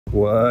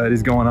What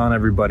is going on,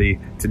 everybody?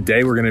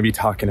 Today we're going to be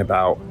talking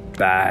about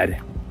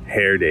bad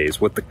hair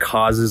days, what the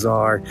causes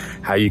are,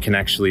 how you can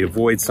actually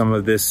avoid some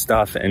of this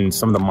stuff, and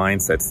some of the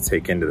mindsets to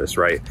take into this,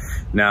 right?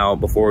 Now,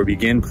 before we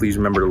begin, please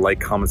remember to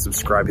like, comment,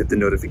 subscribe, hit the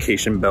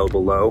notification bell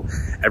below.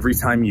 Every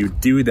time you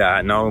do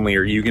that, not only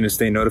are you going to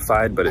stay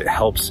notified, but it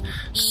helps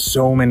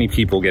so many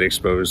people get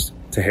exposed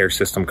to hair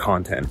system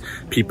content.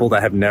 People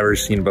that have never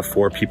seen it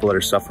before, people that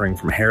are suffering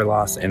from hair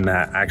loss and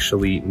that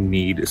actually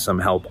need some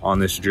help on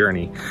this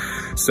journey.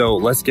 So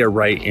let's get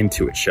right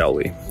into it, shall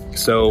we?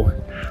 So,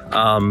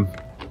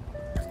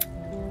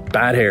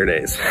 bad hair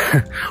days.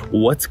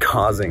 What's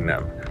causing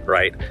them,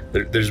 right?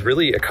 There's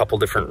really a couple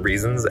different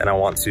reasons, and I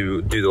want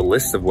to do the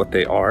list of what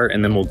they are,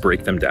 and then we'll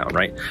break them down,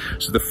 right?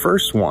 So the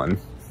first one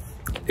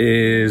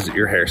is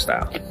your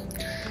hairstyle.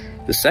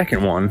 The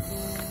second one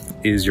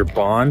is your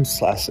bond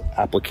 /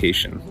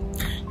 application.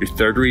 Your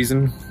third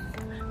reason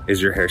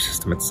is your hair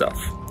system itself.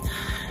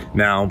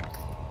 Now,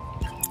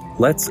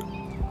 let's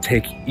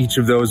take each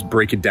of those,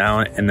 break it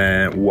down, and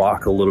then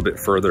walk a little bit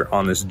further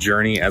on this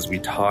journey as we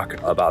talk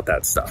about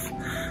that stuff.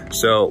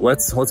 So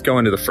let's go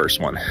into the first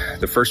one.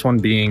 The first one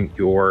being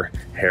your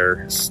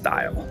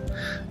hairstyle.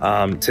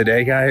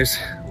 Today, guys,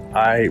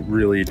 I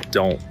really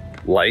don't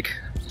like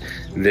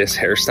this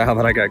hairstyle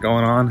that I got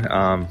going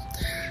on.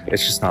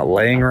 It's just not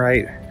laying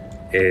right.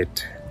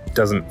 It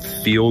doesn't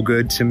feel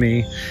good to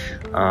me.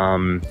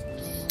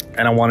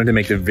 And I wanted to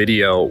make the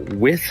video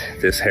with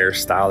this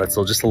hairstyle that's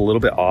just a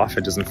little bit off.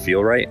 It doesn't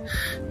feel right,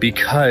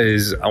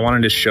 because I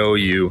wanted to show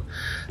you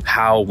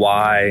how,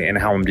 why, and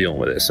how I'm dealing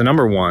with it. So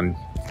number one,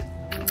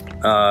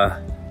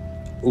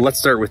 let's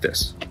start with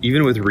this.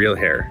 Even with real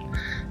hair,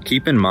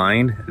 keep in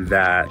mind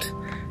that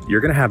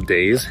you're gonna have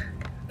days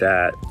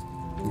that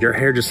your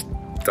hair just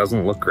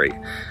doesn't look great.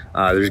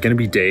 There's gonna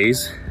be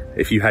days,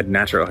 if you had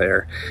natural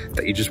hair,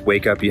 that you just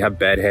wake up, you have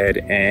bedhead,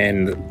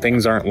 and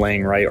things aren't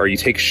laying right, or you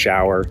take a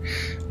shower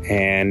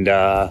and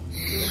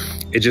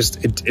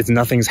it's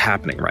nothing's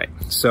happening right.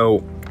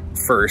 So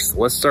first,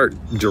 let's start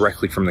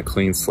directly from the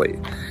clean slate.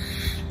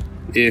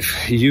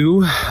 If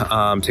you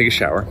take a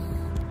shower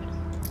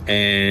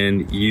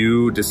and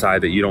you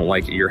decide that you don't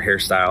like your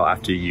hairstyle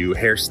after you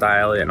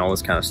hairstyle it and all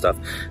this kind of stuff,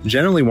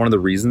 generally one of the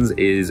reasons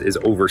is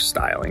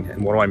overstyling.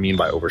 And what do I mean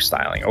by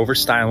overstyling?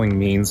 Overstyling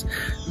means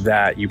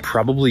that you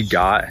probably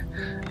got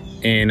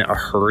in a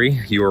hurry.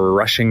 You were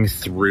rushing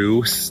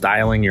through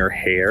styling your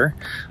hair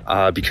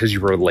because you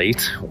were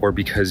late, or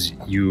because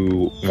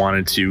you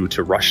wanted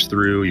to rush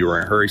through, you were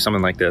in a hurry,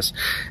 something like this,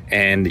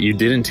 and you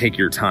didn't take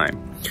your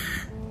time.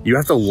 You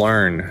have to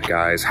learn,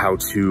 guys, how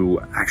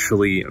to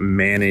actually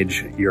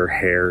manage your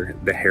hair,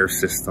 the hair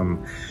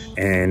system,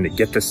 and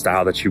get the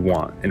style that you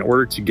want. In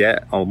order to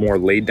get a more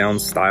laid down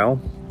style,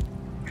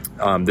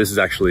 this is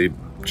actually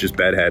just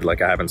bedhead,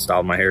 like I haven't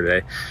styled my hair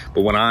today,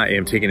 but when I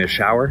am taking a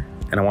shower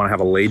and I want to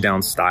have a laid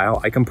down style,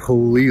 I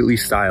completely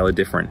style it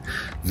different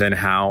than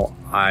how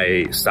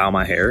I style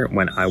my hair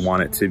when I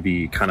want it to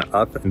be kind of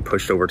up and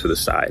pushed over to the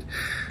side.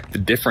 The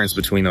difference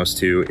between those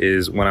two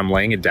is when I'm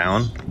laying it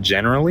down,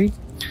 generally,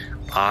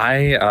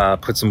 I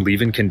put some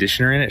leave-in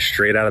conditioner in it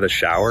straight out of the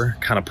shower,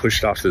 kind of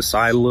pushed off to the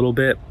side a little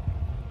bit,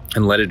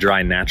 and let it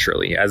dry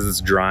naturally. As it's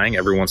drying,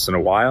 every once in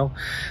a while,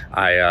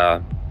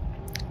 I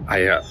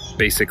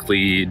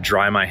basically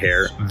dry my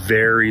hair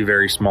very,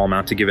 very small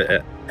amount to give it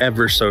an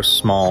ever so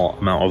small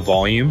amount of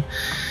volume,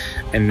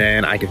 and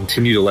then I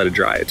continue to let it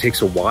dry. It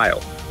takes a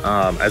while,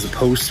 as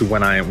opposed to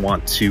when I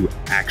want to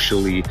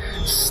actually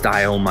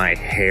style my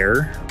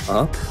hair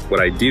up. What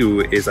I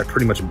do is I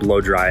pretty much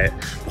blow dry it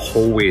the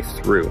whole way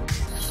through.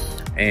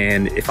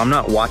 And if I'm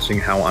not watching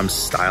how I'm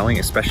styling,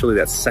 especially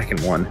that second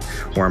one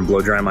where I'm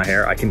blow drying my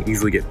hair, I can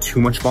easily get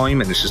too much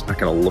volume and it's just not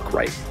gonna look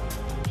right.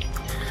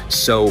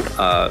 So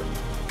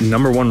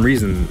number one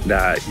reason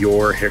that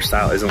your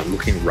hairstyle isn't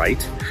looking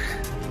right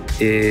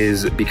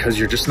is because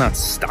you're just not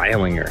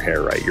styling your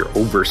hair right. You're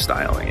over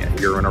styling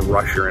it. You're in a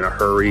rush, you're in a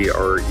hurry,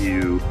 or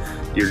you're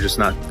just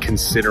not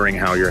considering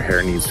how your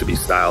hair needs to be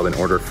styled in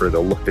order for the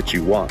look that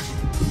you want.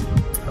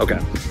 Okay,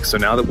 so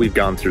now that we've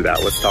gone through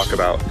that, let's talk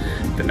about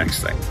the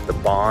next thing, the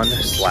bond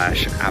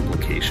 /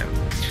 application.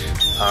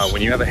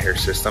 When you have a hair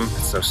system,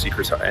 it's no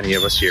secret to any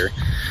of us here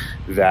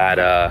that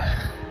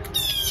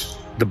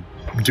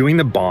doing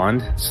the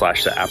bond /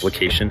 the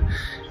application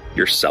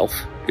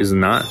yourself is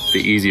not the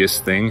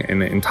easiest thing in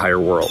the entire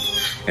world.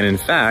 And in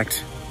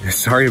fact,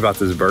 sorry about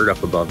this bird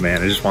up above,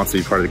 man, it just wants to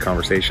be part of the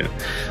conversation.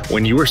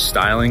 When you are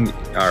styling,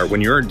 or when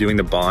you're doing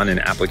the bond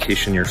and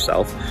application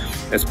yourself,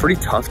 it's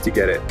pretty tough to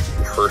get it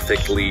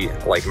perfectly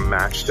like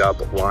matched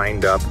up,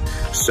 lined up,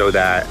 so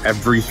that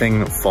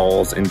everything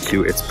falls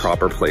into its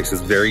proper place.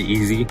 It's very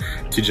easy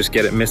to just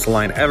get it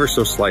misaligned ever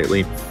so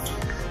slightly.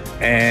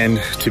 And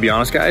to be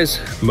honest,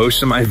 guys,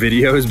 most of my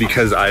videos,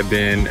 because I've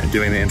been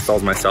doing the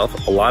installs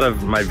myself, a lot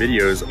of my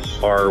videos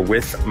are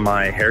with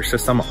my hair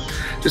system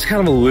just kind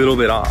of a little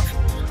bit off.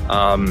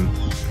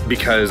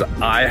 Because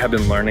I have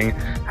been learning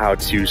how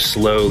to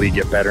slowly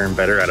get better and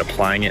better at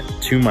applying it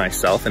to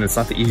myself, and it's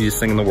not the easiest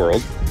thing in the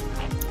world.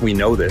 We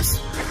know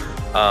this.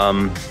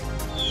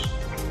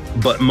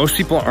 But most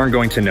people aren't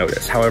going to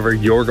notice. However,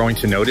 you're going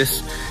to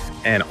notice,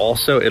 and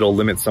also it'll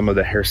limit some of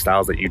the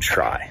hairstyles that you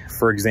try.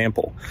 For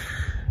example,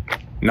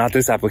 not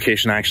this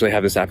application, I actually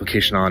have this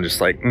application on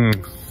just like,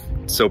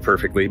 so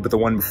perfectly, but the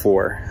one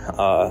before,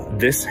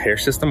 this hair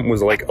system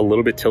was like a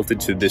little bit tilted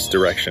to this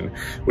direction,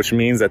 which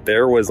means that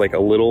there was like a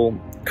little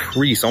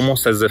crease,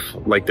 almost as if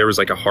like there was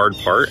like a hard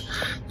part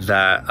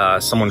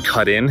that someone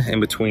cut in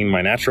between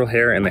my natural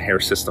hair and the hair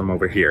system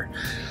over here.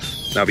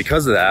 Now,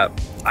 because of that,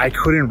 I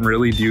couldn't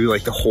really do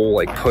like the whole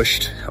like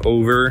pushed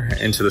over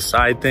into the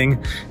side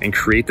thing and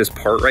create this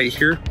part right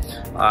here.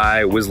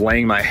 I was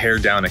laying my hair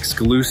down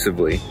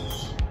exclusively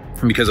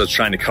because I was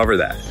trying to cover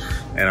that.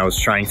 And I was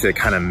trying to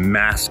kind of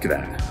mask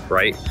that,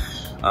 right?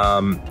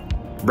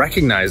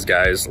 Recognize,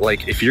 guys,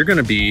 like if you're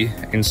gonna be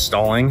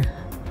reinstalling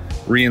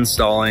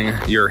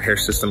your hair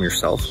system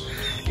yourself,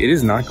 it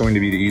is not going to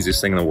be the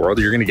easiest thing in the world.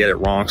 You're gonna get it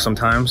wrong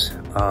sometimes.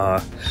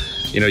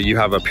 You know, you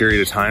have a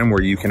period of time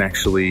where you can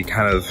actually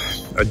kind of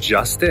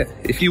adjust it,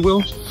 if you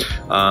will.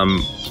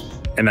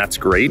 And that's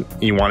great.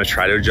 You wanna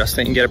try to adjust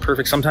it and get it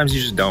perfect. Sometimes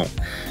you just don't.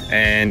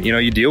 And you know,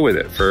 you deal with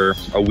it for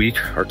a week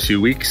or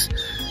 2 weeks,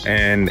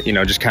 and you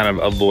know, just kind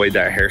of avoid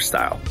that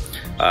hairstyle.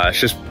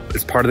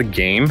 It's part of the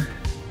game.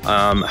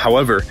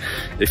 However,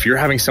 if you're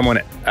having someone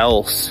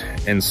else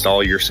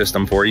install your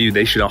system for you,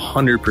 they should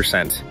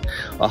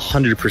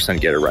 100%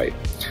 get it right.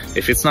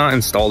 If it's not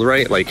installed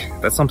right, like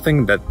that's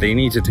something that they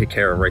need to take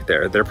care of right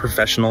there. They're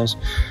professionals.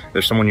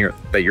 They're someone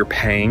that you're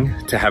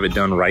paying to have it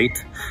done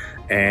right,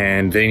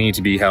 and they need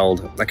to be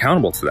held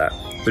accountable to that.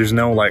 There's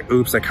no like,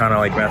 oops, I kind of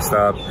like messed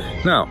up.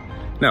 No,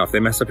 if they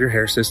mess up your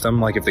hair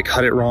system, like if they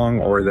cut it wrong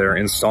or they're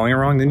installing it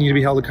wrong, they need to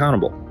be held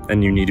accountable.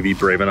 And you need to be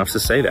brave enough to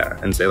say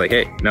that and say like,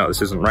 hey, no,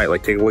 this isn't right.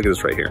 Like, take a look at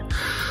this right here.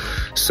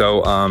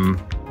 So,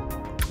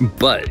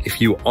 but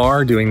if you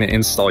are doing the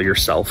install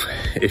yourself,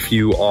 if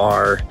you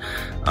are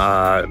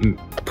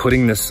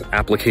putting this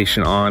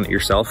application on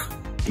yourself,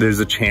 there's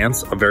a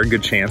very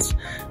good chance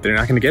that you're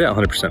not gonna get it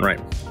 100%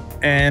 right.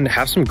 And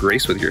have some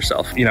grace with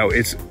yourself. You know,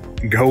 it's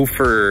go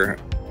for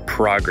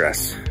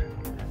progress,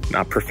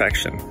 not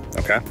perfection,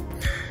 okay?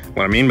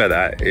 What I mean by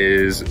that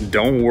is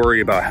don't worry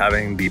about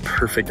having the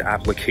perfect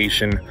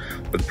application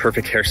or the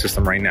perfect hair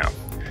system right now.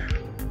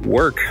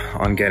 Work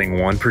on getting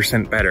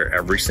 1% better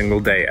every single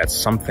day at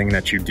something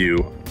that you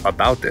do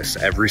about this.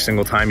 Every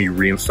single time you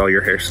reinstall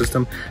your hair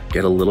system,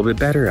 get a little bit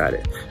better at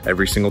it.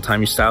 Every single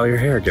time you style your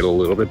hair, get a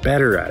little bit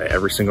better at it.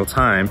 Every single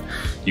time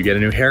you get a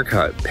new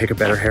haircut, pick a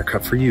better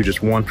haircut for you, just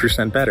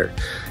 1% better.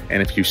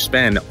 And if you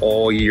spend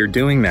all year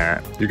doing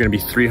that, you're gonna be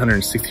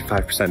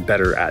 365%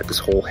 better at this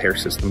whole hair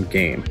system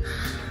game.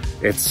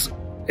 It's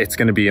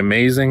gonna be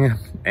amazing,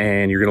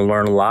 and you're gonna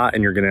learn a lot,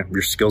 and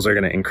your skills are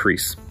gonna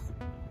increase.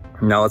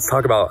 Now let's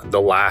talk about the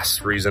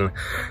last reason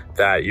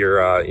that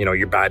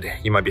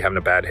you might be having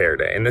a bad hair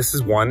day. And this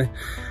is one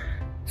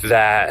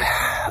that,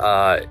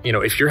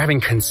 if you're having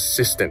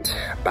consistent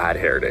bad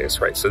hair days,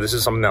 right? So this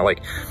is something that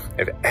like,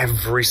 if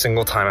every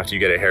single time after you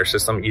get a hair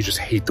system, you just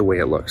hate the way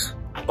it looks,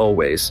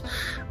 always.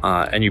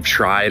 And you've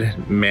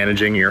tried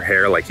managing your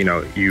hair, like,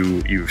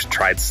 you've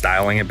tried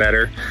styling it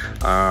better.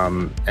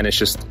 And it's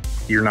just,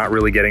 you're not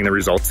really getting the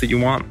results that you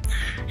want.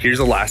 Here's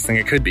the last thing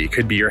it could be. It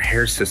could be your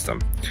hair system.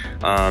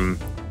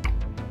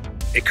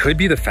 It could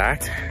be the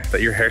fact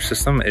that your hair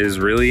system is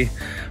really,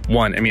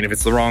 if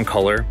it's the wrong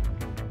color,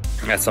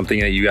 that's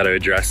something that you got to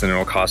address and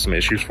it'll cause some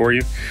issues for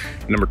you.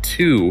 Number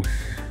two,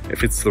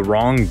 if it's the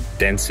wrong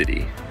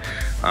density,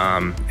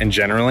 and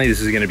generally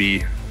this is going to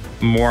be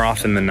more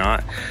often than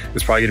not,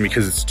 it's probably going to be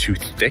because it's too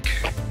thick.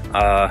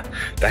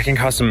 That can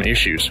cause some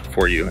issues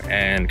for you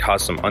and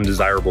cause some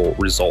undesirable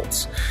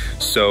results.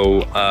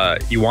 So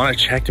you want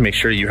to check to make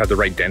sure you have the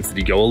right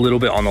density. Go a little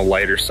bit on the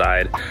lighter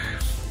side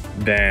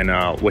than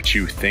what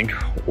you think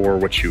or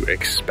what you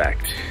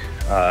expect.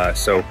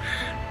 So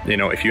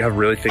if you have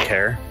really thick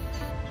hair,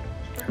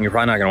 you're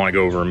probably not going to want to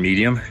go over a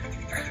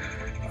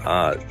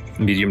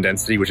medium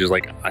density, which is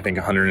like, I think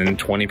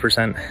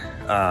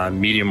 120%.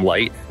 Medium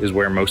light is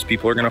where most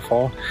people are going to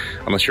fall.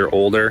 Unless you're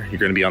older, you're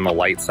going to be on the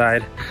light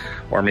side,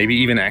 or maybe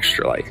even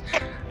extra light.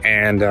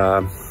 And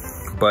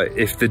but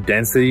if the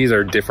densities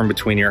are different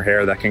between your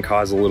hair, that can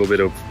cause a little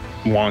bit of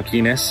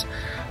wonkiness,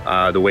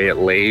 the way it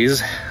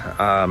lays.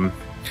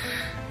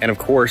 And of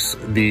course,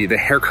 the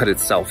haircut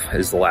itself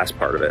is the last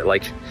part of it.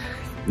 Like,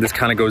 this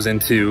kind of goes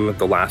into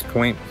the last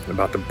point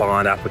about the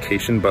bond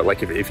application, but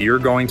like if you're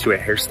going to a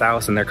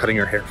hairstylist and they're cutting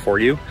your hair for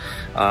you,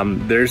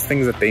 there's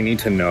things that they need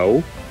to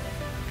know.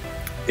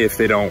 If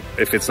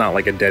it's not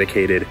like a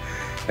dedicated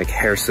like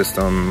hair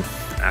system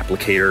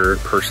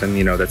applicator person,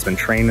 that's been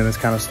trained in this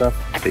kind of stuff,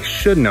 they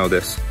should know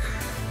this.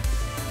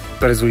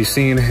 But as we've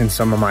seen in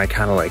some of my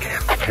kind of like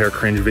hair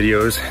cringe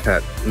videos,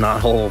 that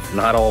not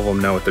all of them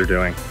know what they're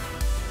doing.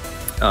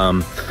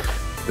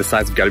 The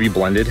sides have got to be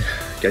blended.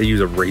 Got to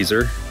use a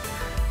razor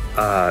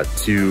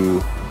to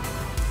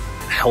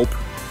help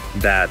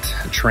that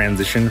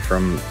transition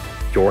from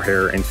your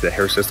hair into the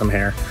hair system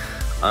hair.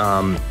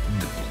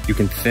 You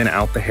can thin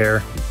out the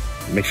hair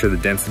make sure the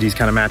densities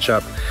kind of match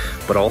up,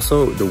 but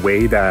also the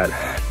way that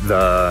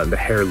the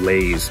hair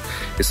lays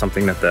is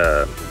something that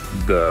the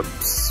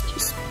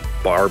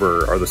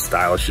barber or the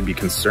stylist should be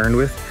concerned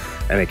with,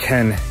 and it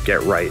can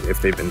get right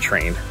if they've been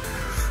trained.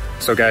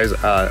 So guys,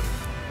 I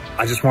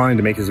just wanted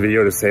to make this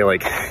video to say,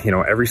 like, you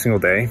know, every single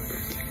day,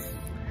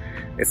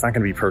 it's not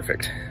gonna be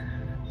perfect.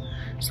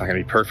 It's not gonna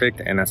be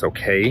perfect, and that's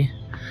okay.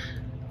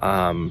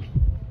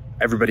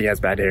 Everybody has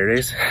bad hair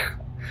days.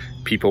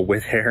 People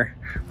with hair,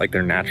 like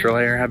their natural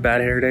hair, have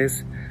bad hair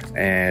days,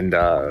 and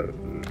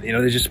you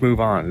know, they just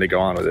move on, they go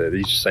on with it.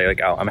 You just say,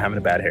 like, oh, I'm having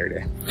a bad hair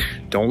day.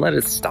 Don't let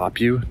it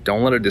stop you.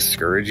 Don't let it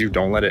discourage you.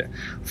 Don't let it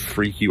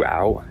freak you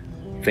out,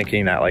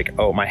 thinking that, like,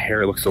 oh, my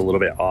hair looks a little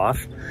bit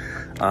off,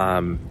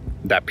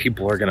 that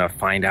people are gonna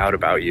find out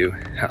about you,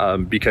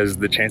 because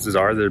the chances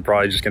are they're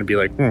probably just gonna be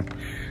like,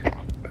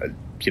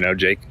 you know,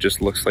 Jake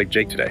just looks like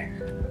Jake today.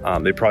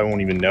 They probably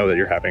won't even know that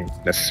you're having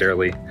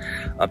necessarily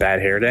a bad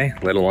hair day,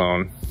 let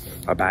alone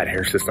a bad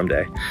hair system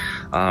day.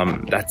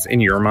 That's in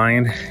your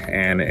mind,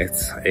 and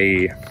it's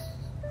a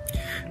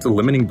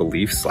limiting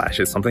belief /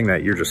 it's something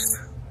that you're just,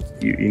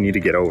 you need to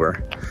get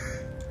over.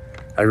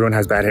 Everyone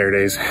has bad hair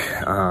days.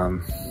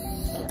 I'm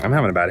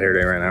having a bad hair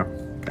day right now,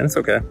 and it's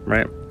okay,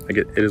 right? Like,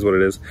 it is what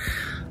it is.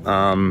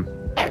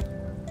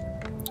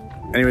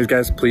 Anyways,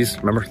 guys, please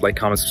remember, like,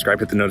 comment, subscribe,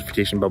 hit the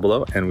notification bell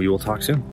below, and we will talk soon.